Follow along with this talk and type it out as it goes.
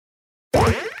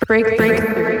Breakthrough.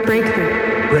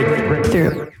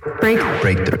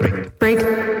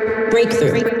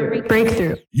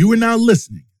 You are now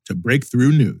listening to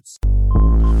Breakthrough News.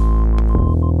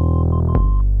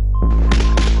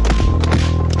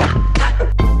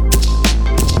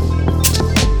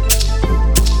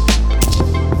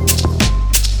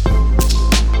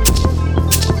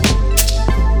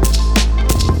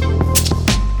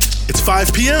 It's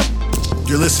 5 p.m.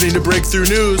 You're listening to Breakthrough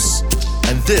News,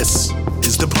 and this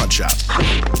is The Punch-Out.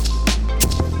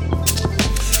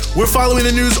 We're following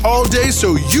the news all day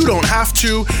so you don't have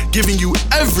to, giving you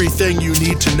everything you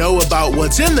need to know about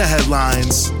what's in the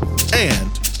headlines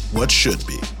and what should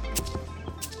be.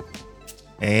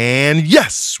 And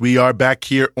yes, we are back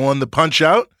here on The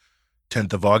Punch-Out,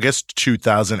 10th of August,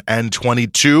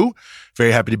 2022.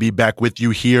 Very happy to be back with you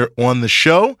here on the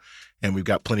show, and we've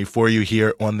got plenty for you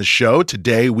here on the show.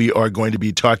 Today, we are going to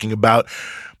be talking about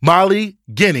Mali,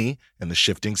 Guinea, and the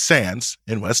shifting sands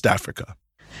in West Africa.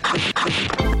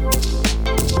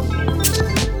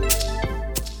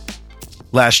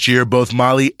 Last year, both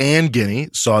Mali and Guinea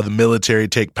saw the military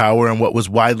take power in what was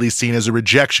widely seen as a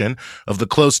rejection of the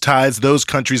close ties those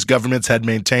countries' governments had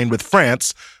maintained with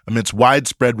France amidst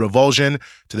widespread revulsion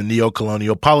to the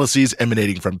neo-colonial policies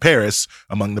emanating from Paris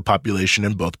among the population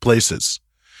in both places.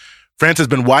 France has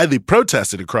been widely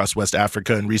protested across West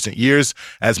Africa in recent years,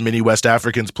 as many West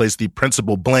Africans place the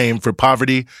principal blame for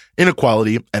poverty,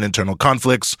 inequality, and internal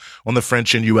conflicts on the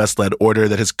French and U.S.-led order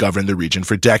that has governed the region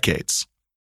for decades.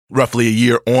 Roughly a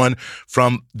year on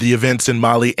from the events in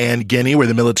Mali and Guinea where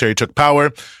the military took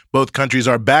power, both countries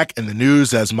are back in the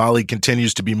news as Mali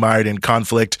continues to be mired in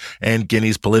conflict and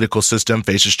Guinea's political system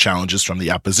faces challenges from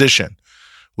the opposition,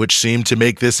 which seem to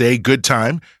make this a good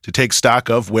time to take stock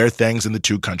of where things in the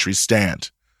two countries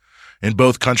stand. In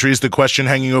both countries, the question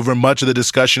hanging over much of the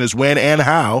discussion is when and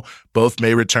how both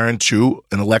may return to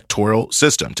an electoral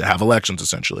system, to have elections,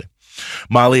 essentially.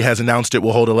 Mali has announced it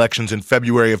will hold elections in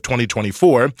February of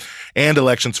 2024 and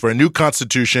elections for a new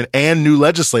constitution and new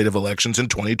legislative elections in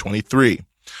 2023.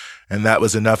 And that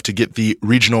was enough to get the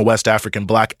regional West African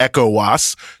bloc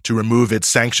ECOWAS to remove its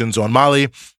sanctions on Mali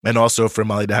and also for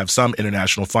Mali to have some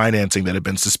international financing that had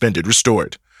been suspended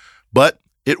restored. But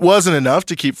it wasn't enough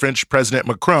to keep French President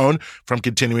Macron from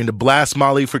continuing to blast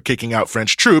Mali for kicking out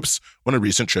French troops on a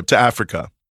recent trip to Africa.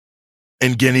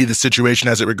 In Guinea, the situation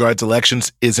as it regards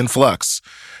elections is in flux.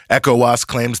 ECOWAS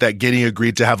claims that Guinea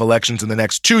agreed to have elections in the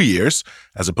next 2 years,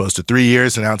 as opposed to 3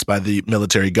 years announced by the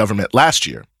military government last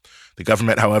year. The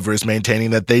government, however, is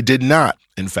maintaining that they did not,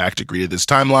 in fact, agree to this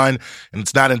timeline, and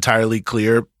it's not entirely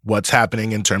clear what's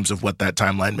happening in terms of what that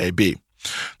timeline may be.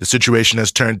 The situation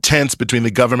has turned tense between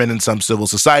the government and some civil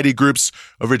society groups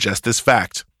over just this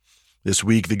fact. This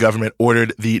week, the government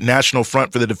ordered the National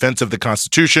Front for the Defense of the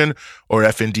Constitution, or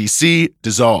FNDC,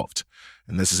 dissolved.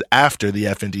 And this is after the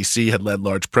FNDC had led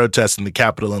large protests in the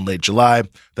capital in late July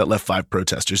that left 5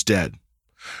 protesters dead.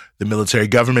 The military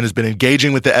government has been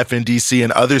engaging with the FNDC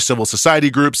and other civil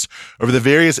society groups over the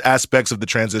various aspects of the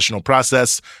transitional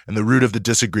process, and the root of the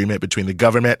disagreement between the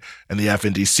government and the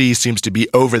FNDC seems to be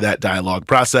over that dialogue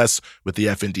process, with the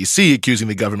FNDC accusing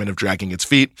the government of dragging its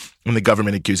feet and the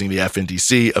government accusing the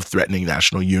FNDC of threatening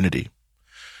national unity.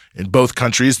 In both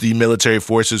countries, the military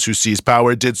forces who seized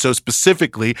power did so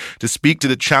specifically to speak to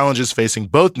the challenges facing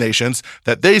both nations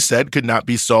that they said could not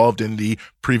be solved in the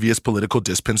previous political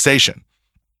dispensation.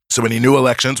 So any new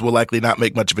elections will likely not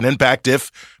make much of an impact if,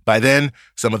 by then,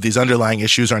 some of these underlying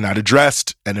issues are not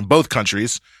addressed, and in both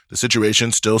countries, the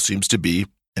situation still seems to be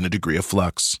in a degree of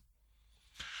flux.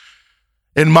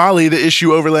 In Mali, the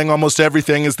issue overlaying almost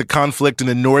everything is the conflict in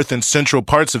the north and central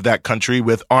parts of that country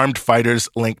with armed fighters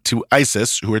linked to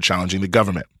ISIS who are challenging the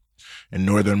government. In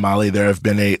northern Mali, there have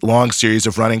been a long series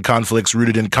of running conflicts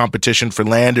rooted in competition for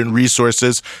land and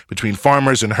resources between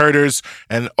farmers and herders,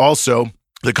 and also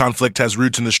the conflict has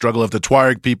roots in the struggle of the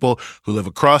Tuareg people who live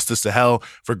across the Sahel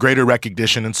for greater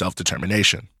recognition and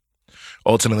self-determination.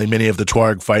 Ultimately, many of the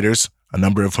Tuareg fighters, a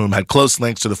number of whom had close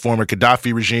links to the former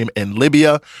Gaddafi regime in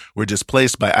Libya, were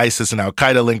displaced by ISIS and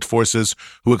al-Qaeda-linked forces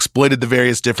who exploited the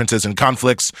various differences in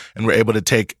conflicts and were able to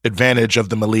take advantage of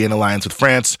the Malian alliance with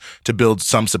France to build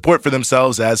some support for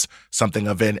themselves as something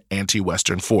of an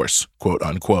anti-Western force, quote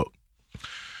unquote.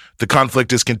 The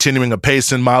conflict is continuing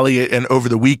apace in Mali, and over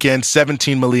the weekend,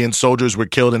 17 Malian soldiers were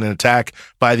killed in an attack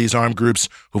by these armed groups,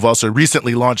 who've also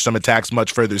recently launched some attacks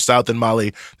much further south in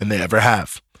Mali than they ever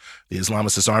have. The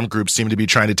Islamicist armed groups seem to be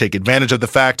trying to take advantage of the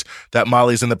fact that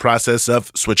Mali is in the process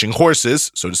of switching horses,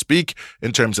 so to speak,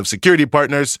 in terms of security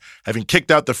partners, having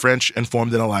kicked out the French and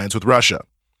formed an alliance with Russia.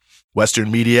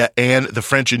 Western media and the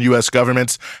French and U.S.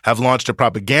 governments have launched a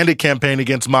propaganda campaign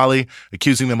against Mali,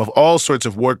 accusing them of all sorts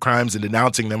of war crimes and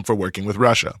denouncing them for working with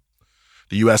Russia.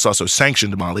 The U.S. also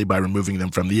sanctioned Mali by removing them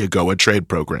from the AGOA trade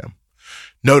program.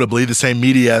 Notably, the same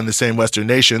media and the same Western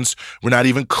nations were not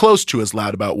even close to as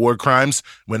loud about war crimes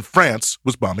when France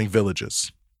was bombing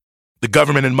villages. The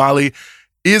government in Mali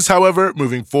is, however,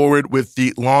 moving forward with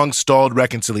the long-stalled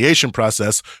reconciliation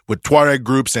process with Tuareg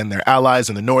groups and their allies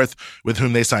in the north, with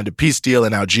whom they signed a peace deal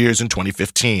in Algiers in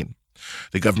 2015.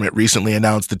 The government recently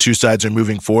announced the two sides are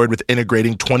moving forward with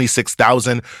integrating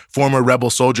 26,000 former rebel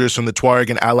soldiers from the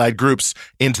Tuareg and allied groups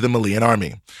into the Malian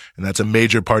army. And that's a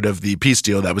major part of the peace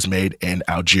deal that was made in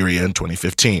Algeria in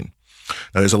 2015.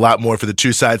 Now, there's a lot more for the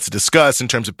two sides to discuss in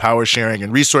terms of power sharing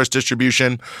and resource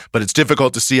distribution, but it's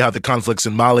difficult to see how the conflicts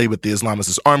in Mali with the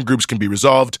Islamicist armed groups can be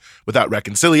resolved without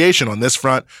reconciliation on this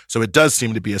front, so it does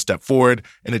seem to be a step forward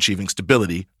in achieving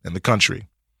stability in the country.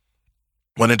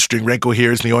 One interesting wrinkle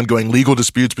here is the ongoing legal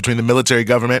disputes between the military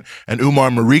government and Umar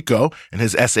Mariko and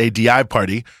his SADI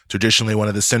party, traditionally one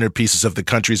of the centerpieces of the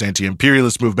country's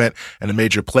anti-imperialist movement and a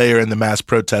major player in the mass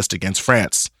protest against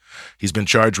France. He's been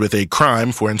charged with a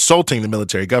crime for insulting the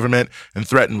military government and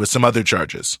threatened with some other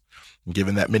charges.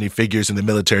 Given that many figures in the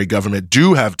military government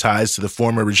do have ties to the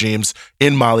former regimes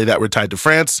in Mali that were tied to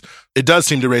France, it does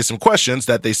seem to raise some questions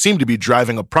that they seem to be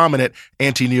driving a prominent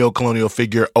anti-neocolonial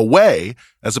figure away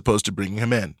as opposed to bringing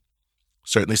him in.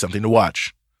 Certainly something to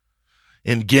watch.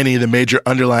 In Guinea, the major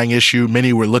underlying issue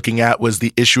many were looking at was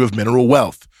the issue of mineral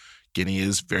wealth. Guinea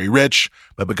is very rich,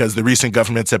 but because the recent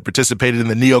governments have participated in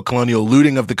the neo-colonial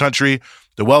looting of the country,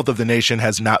 the wealth of the nation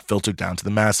has not filtered down to the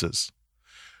masses.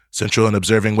 Central in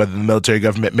observing whether the military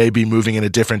government may be moving in a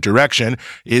different direction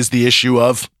is the issue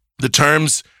of the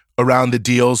terms around the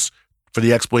deals for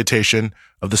the exploitation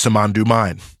of the Samandu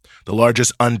mine, the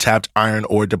largest untapped iron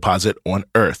ore deposit on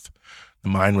Earth. The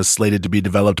mine was slated to be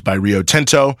developed by Rio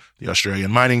Tinto, the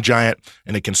Australian mining giant,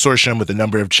 in a consortium with a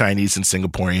number of Chinese and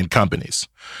Singaporean companies.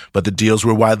 But the deals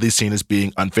were widely seen as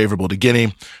being unfavorable to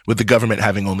Guinea, with the government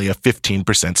having only a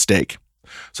 15% stake.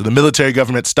 So the military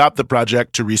government stopped the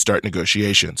project to restart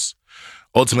negotiations.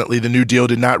 Ultimately, the new deal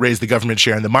did not raise the government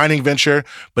share in the mining venture,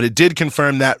 but it did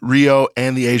confirm that Rio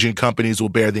and the Asian companies will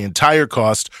bear the entire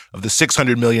cost of the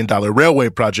 $600 million railway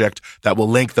project that will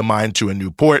link the mine to a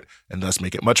new port and thus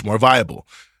make it much more viable.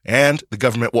 And the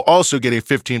government will also get a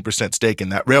 15% stake in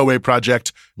that railway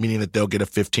project, meaning that they'll get a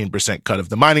 15% cut of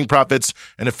the mining profits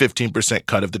and a 15%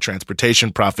 cut of the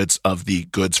transportation profits of the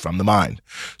goods from the mine.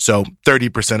 So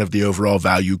 30% of the overall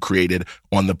value created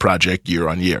on the project year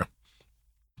on year.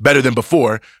 Better than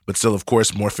before, but still, of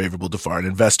course, more favorable to foreign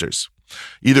investors.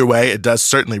 Either way, it does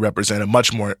certainly represent a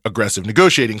much more aggressive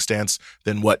negotiating stance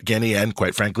than what Guinea and,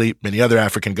 quite frankly, many other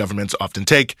African governments often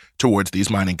take towards these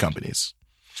mining companies.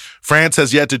 France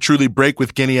has yet to truly break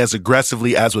with Guinea as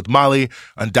aggressively as with Mali,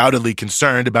 undoubtedly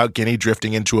concerned about Guinea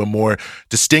drifting into a more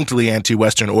distinctly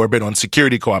anti-Western orbit on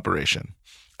security cooperation.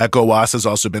 ECOWAS has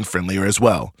also been friendlier as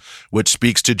well, which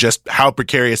speaks to just how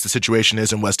precarious the situation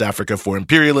is in West Africa for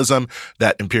imperialism,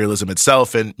 that imperialism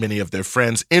itself and many of their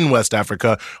friends in West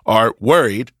Africa are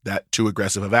worried that too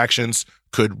aggressive of actions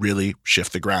could really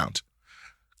shift the ground.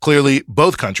 Clearly,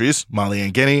 both countries, Mali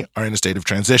and Guinea, are in a state of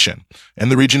transition,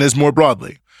 and the region is more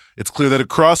broadly. It's clear that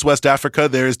across West Africa,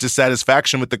 there is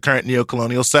dissatisfaction with the current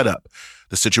neocolonial setup.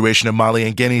 The situation in Mali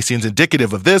and Guinea seems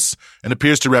indicative of this and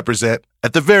appears to represent,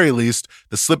 at the very least,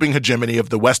 the slipping hegemony of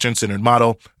the Western-centered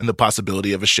model and the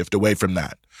possibility of a shift away from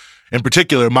that. In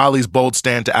particular, Mali's bold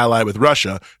stand to ally with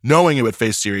Russia, knowing it would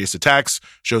face serious attacks,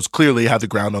 shows clearly how the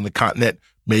ground on the continent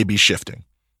may be shifting.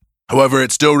 However,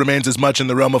 it still remains as much in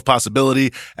the realm of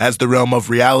possibility as the realm of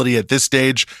reality at this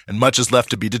stage, and much is left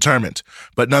to be determined.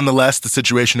 But nonetheless, the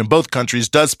situation in both countries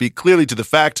does speak clearly to the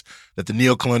fact that the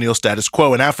neocolonial status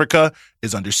quo in Africa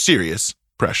is under serious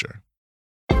pressure.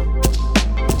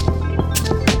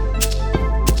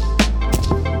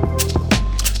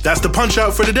 That's the punch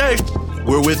out for today.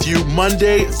 We're with you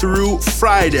Monday through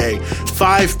Friday,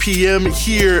 5 p.m.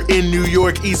 here in New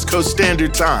York East Coast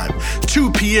Standard Time,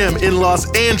 2 p.m. in Los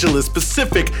Angeles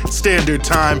Pacific Standard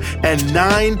Time, and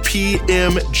 9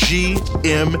 p.m.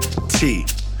 GMT.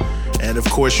 And of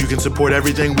course, you can support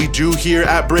everything we do here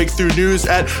at Breakthrough News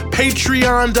at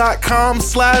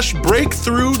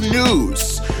patreon.com/Breakthrough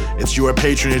News. It's your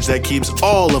patronage that keeps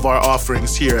all of our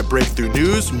offerings here at Breakthrough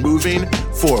News moving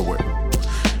forward.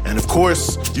 And of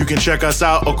course, you can check us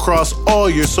out across all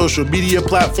your social media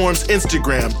platforms,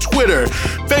 Instagram, Twitter,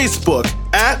 Facebook,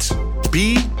 at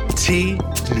BT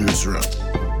Newsroom.